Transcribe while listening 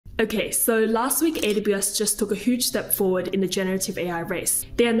Okay, so last week AWS just took a huge step forward in the generative AI race.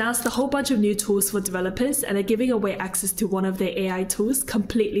 They announced a whole bunch of new tools for developers and are giving away access to one of their AI tools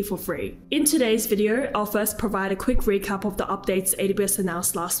completely for free. In today's video, I'll first provide a quick recap of the updates AWS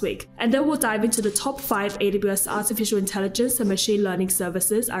announced last week, and then we'll dive into the top 5 AWS artificial intelligence and machine learning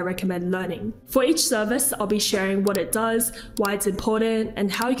services I recommend learning. For each service, I'll be sharing what it does, why it's important,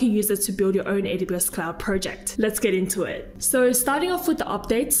 and how you can use it to build your own AWS cloud project. Let's get into it. So starting off with the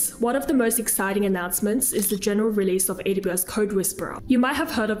updates, one of the most exciting announcements is the general release of AWS Code Whisperer. You might have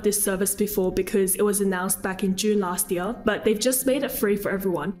heard of this service before because it was announced back in June last year, but they've just made it free for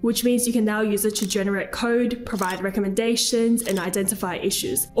everyone, which means you can now use it to generate code, provide recommendations, and identify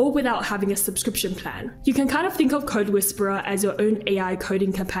issues, all without having a subscription plan. You can kind of think of Code Whisperer as your own AI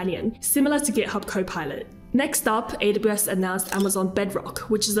coding companion, similar to GitHub Copilot. Next up, AWS announced Amazon Bedrock,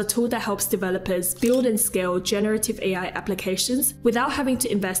 which is a tool that helps developers build and scale generative AI applications without having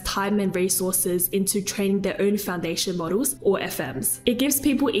to invest time and resources into training their own foundation models, or FMs. It gives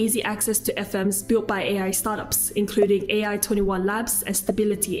people easy access to FMs built by AI startups, including AI21 Labs and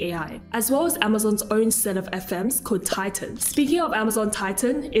Stability AI, as well as Amazon's own set of FMs called Titan. Speaking of Amazon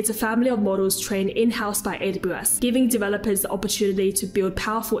Titan, it's a family of models trained in-house by AWS, giving developers the opportunity to build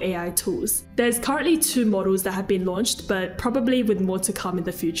powerful AI tools. There's currently 2 models that have been launched, but probably with more to come in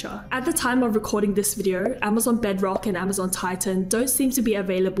the future. At the time of recording this video, Amazon Bedrock and Amazon Titan don't seem to be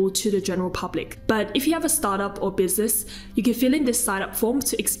available to the general public, but if you have a startup or business, you can fill in this sign-up form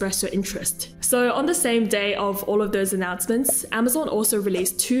to express your interest. So on the same day of all of those announcements, Amazon also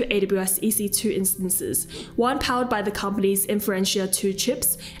released 2 AWS EC2 instances, one powered by the company's Inferentia 2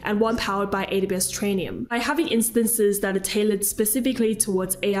 chips and one powered by AWS Trainium. By having instances that are tailored specifically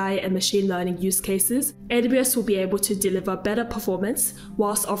towards AI and machine learning use cases, AWS will be able to deliver better performance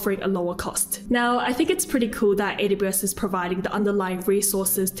whilst offering a lower cost. Now, I think it's pretty cool that AWS is providing the underlying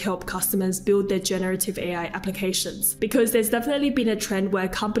resources to help customers build their generative AI applications, because there's definitely been a trend where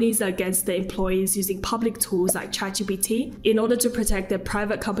companies are against their employees using public tools like ChatGPT in order to protect their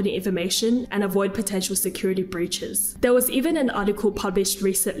private company information and avoid potential security breaches. There was even an article published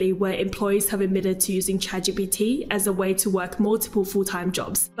recently where employees have admitted to using ChatGPT as a way to work multiple full-time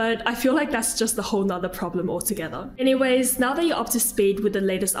jobs, but I feel like that's just a whole nother problem altogether. Anyways, now that you're up to speed with the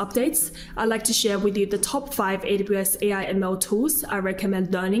latest updates, I'd like to share with you the top 5 AWS AI ML tools I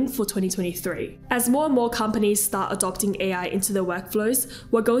recommend learning for 2023. As more and more companies start adopting AI into their workflows,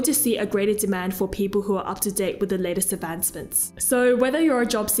 we're going to see a greater demand for people who are up to date with the latest advancements. So whether you're a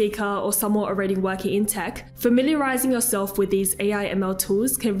job seeker or someone already working in tech, familiarizing yourself with these AI ML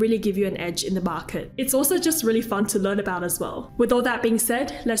tools can really give you an edge in the market. It's also just really fun to learn about as well. With all that being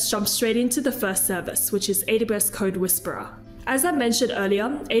said, let's jump straight into the first service, which is AWS Code Whisperer. As I mentioned earlier,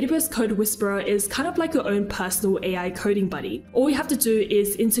 AWS Code Whisperer is kind of like your own personal AI coding buddy. All you have to do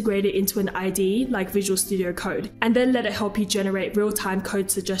is integrate it into an IDE like Visual Studio Code, and then let it help you generate real-time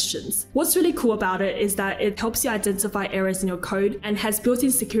code suggestions. What's really cool about it is that it helps you identify errors in your code and has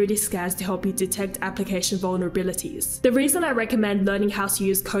built-in security scans to help you detect application vulnerabilities. The reason I recommend learning how to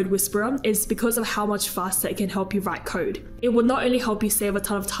use Code Whisperer is because of how much faster it can help you write code. It will not only help you save a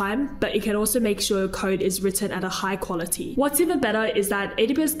ton of time, but it can also make sure your code is written at a high quality. What's even better is that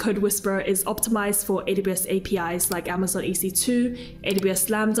AWS Code Whisperer is optimized for AWS APIs like Amazon EC2, AWS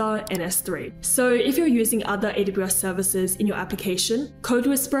Lambda, and S3. So if you're using other AWS services in your application, Code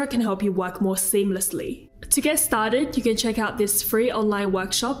Whisperer can help you work more seamlessly. To get started, you can check out this free online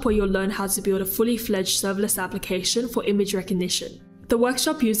workshop where you'll learn how to build a fully fledged serverless application for image recognition. The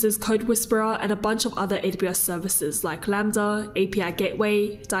workshop uses Code Whisperer and a bunch of other AWS services like Lambda, API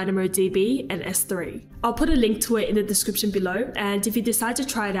Gateway, DynamoDB, and S3. I'll put a link to it in the description below, and if you decide to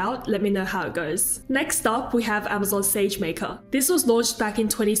try it out, let me know how it goes. Next up, we have Amazon Sagemaker. This was launched back in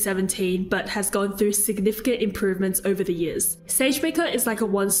 2017, but has gone through significant improvements over the years. Sagemaker is like a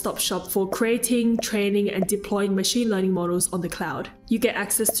one-stop shop for creating, training, and deploying machine learning models on the cloud. You get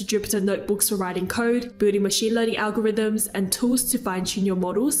access to Jupyter notebooks for writing code, building machine learning algorithms, and tools to fine-tune your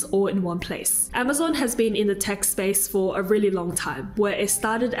models all in one place. Amazon has been in the tech space for a really long time, where it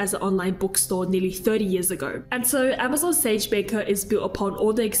started as an online bookstore nearly 30 years ago. And so Amazon Sagemaker is built upon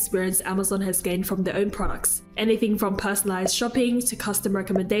all the experience Amazon has gained from their own products. Anything from personalized shopping to custom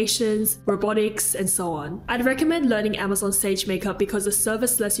recommendations, robotics, and so on. I'd recommend learning Amazon Sagemaker because the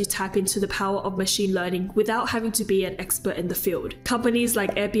service lets you tap into the power of machine learning without having to be an expert in the field. Companies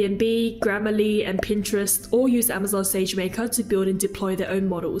like Airbnb, Grammarly, and Pinterest all use Amazon Sagemaker to build and deploy their own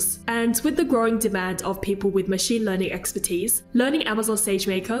models. And with the growing demand of people with machine learning expertise, learning Amazon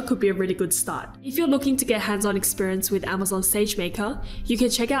Sagemaker could be a really good start. If you're looking looking to get hands-on experience with Amazon SageMaker, you can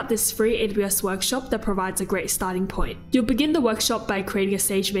check out this free AWS workshop that provides a great starting point. You'll begin the workshop by creating a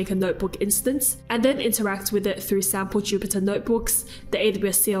SageMaker notebook instance and then interact with it through sample Jupyter notebooks, the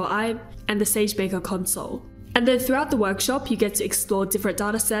AWS CLI, and the SageMaker console. And then throughout the workshop, you get to explore different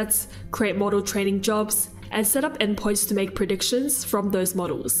datasets, create model training jobs, and set up endpoints to make predictions from those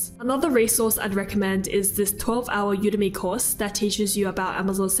models. Another resource I'd recommend is this 12-hour Udemy course that teaches you about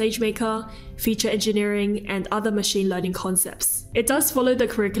Amazon SageMaker, feature engineering, and other machine learning concepts. It does follow the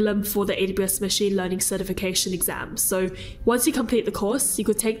curriculum for the AWS Machine Learning Certification exam, so once you complete the course, you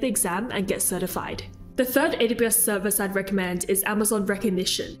could take the exam and get certified. The third AWS service I'd recommend is Amazon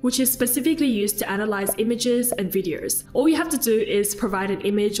Rekognition, which is specifically used to analyze images and videos. All you have to do is provide an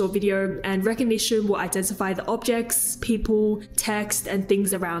image or video, and Rekognition will identify the objects, people, text, and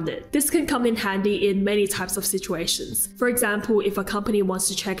things around it. This can come in handy in many types of situations. For example, if a company wants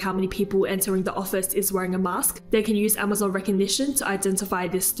to check how many people entering the office is wearing a mask, they can use Amazon Rekognition to identify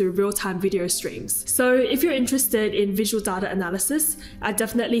this through real-time video streams. So if you're interested in visual data analysis, I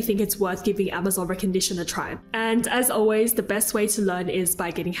definitely think it's worth giving Amazon Rekognition a try. And as always, the best way to learn is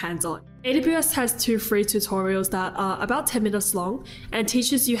by getting hands-on. AWS has 2 free tutorials that are about 10 minutes long and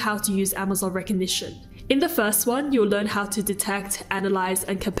teaches you how to use Amazon Rekognition. In the first one, you'll learn how to detect, analyze,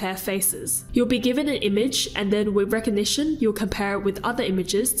 and compare faces. You'll be given an image, and then with Rekognition, you'll compare it with other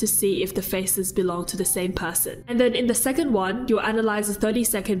images to see if the faces belong to the same person. And then in the second one, you'll analyze a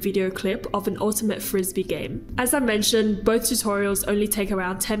 30-second video clip of an ultimate frisbee game. As I mentioned, both tutorials only take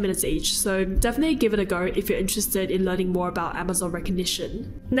around 10 minutes each, so definitely give it a go if you're interested in learning more about Amazon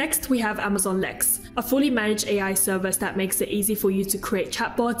Rekognition. Next, we have Amazon Lex, a fully managed AI service that makes it easy for you to create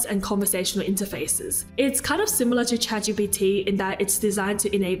chatbots and conversational interfaces. It's kind of similar to ChatGPT in that it's designed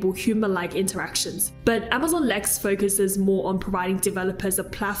to enable human-like interactions, but Amazon Lex focuses more on providing developers a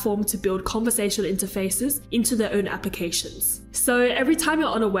platform to build conversational interfaces into their own applications. So every time you're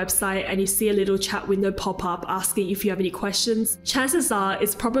on a website and you see a little chat window pop up asking if you have any questions, chances are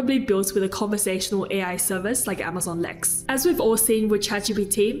it's probably built with a conversational AI service like Amazon Lex. As we've all seen with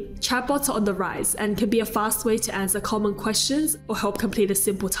ChatGPT, chatbots are on the rise and can be a fast way to answer common questions or help complete a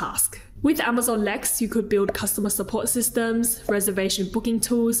simple task. With Amazon Lex, you could build customer support systems, reservation booking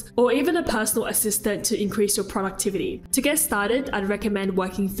tools, or even a personal assistant to increase your productivity. To get started, I'd recommend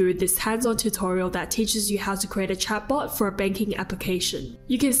working through this hands-on tutorial that teaches you how to create a chatbot for a banking application.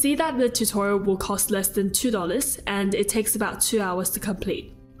 You can see that the tutorial will cost less than $2 and it takes about 2 hours to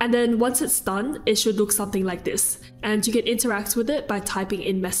complete. And then once it's done, it should look something like this, and you can interact with it by typing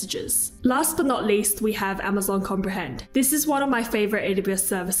in messages. Last but not least, we have Amazon Comprehend. This is one of my favorite AWS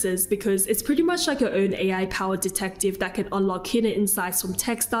services because it's pretty much like your own AI-powered detective that can unlock hidden insights from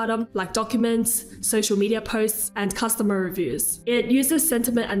text data like documents, social media posts, and customer reviews. It uses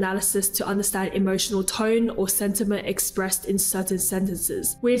sentiment analysis to understand emotional tone or sentiment expressed in certain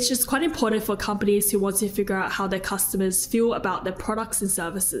sentences, which is quite important for companies who want to figure out how their customers feel about their products and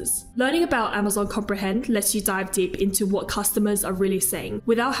services. Learning about Amazon Comprehend lets you dive deep into what customers are really saying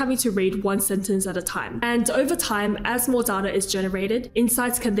without having to read one sentence at a time. And over time, as more data is generated,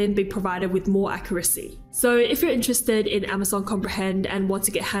 insights can then be provided with more accuracy. So if you're interested in Amazon Comprehend and want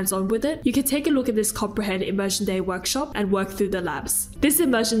to get hands-on with it, you can take a look at this Comprehend Immersion Day workshop and work through the labs. This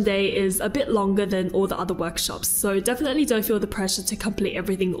Immersion Day is a bit longer than all the other workshops, so definitely don't feel the pressure to complete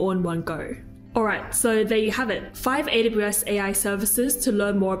everything all in one go. Alright, so there you have it, 5 AWS AI services to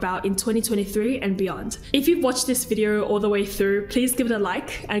learn more about in 2023 and beyond. If you've watched this video all the way through, please give it a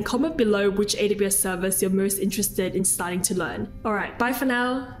like and comment below which AWS service you're most interested in starting to learn. Alright, bye for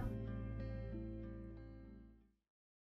now.